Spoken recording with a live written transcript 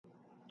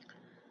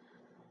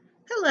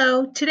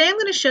Hello, today I'm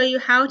going to show you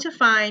how to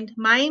find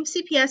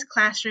myMCPS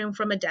Classroom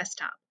from a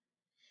desktop.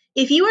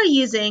 If you are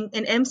using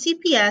an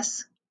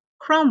MCPS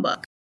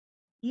Chromebook,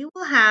 you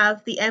will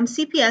have the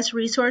MCPS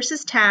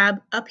Resources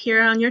tab up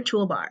here on your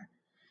toolbar.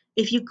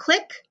 If you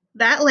click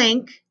that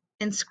link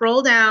and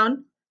scroll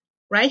down,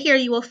 right here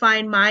you will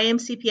find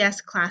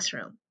myMCPS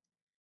Classroom.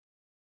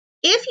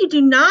 If you do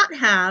not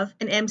have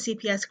an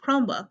MCPS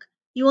Chromebook,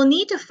 you will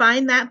need to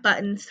find that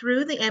button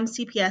through the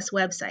MCPS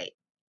website.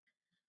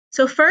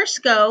 So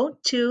first go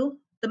to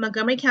the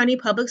Montgomery County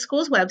Public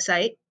Schools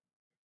website,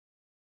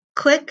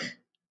 click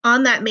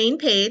on that main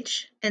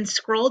page and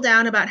scroll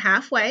down about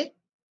halfway.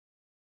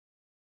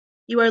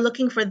 You are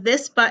looking for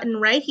this button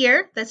right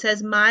here that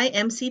says My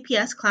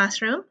MCPS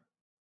Classroom.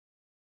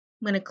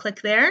 I'm going to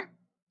click there,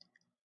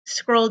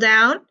 scroll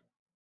down.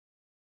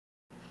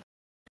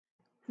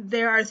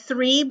 There are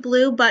three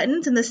blue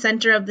buttons in the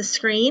center of the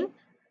screen,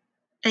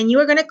 and you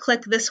are going to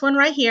click this one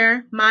right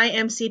here, My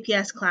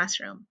MCPS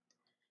Classroom.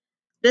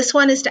 This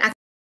one is to access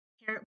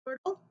the parent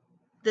portal.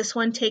 This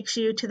one takes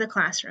you to the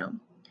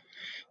classroom.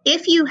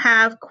 If you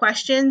have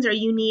questions or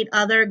you need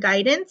other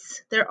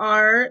guidance, there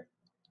are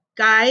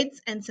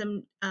guides and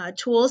some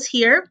tools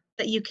here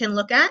that you can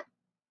look at.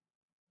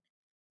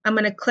 I'm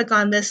going to click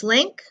on this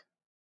link.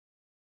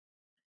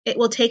 It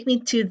will take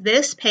me to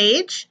this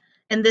page,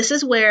 and this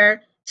is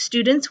where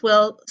students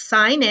will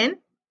sign in.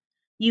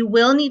 You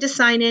will need to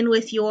sign in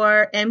with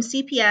your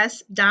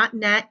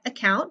MCPS.net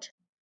account.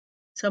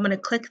 So I'm going to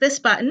click this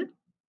button.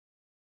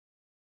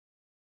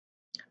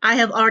 I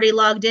have already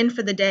logged in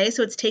for the day,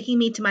 so it's taking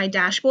me to my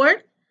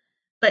dashboard,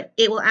 but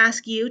it will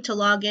ask you to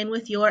log in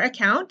with your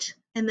account,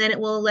 and then it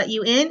will let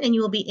you in and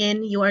you will be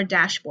in your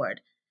dashboard.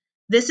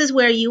 This is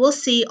where you will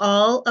see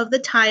all of the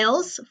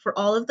tiles for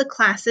all of the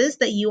classes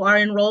that you are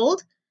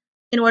enrolled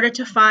in order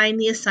to find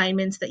the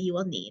assignments that you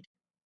will need.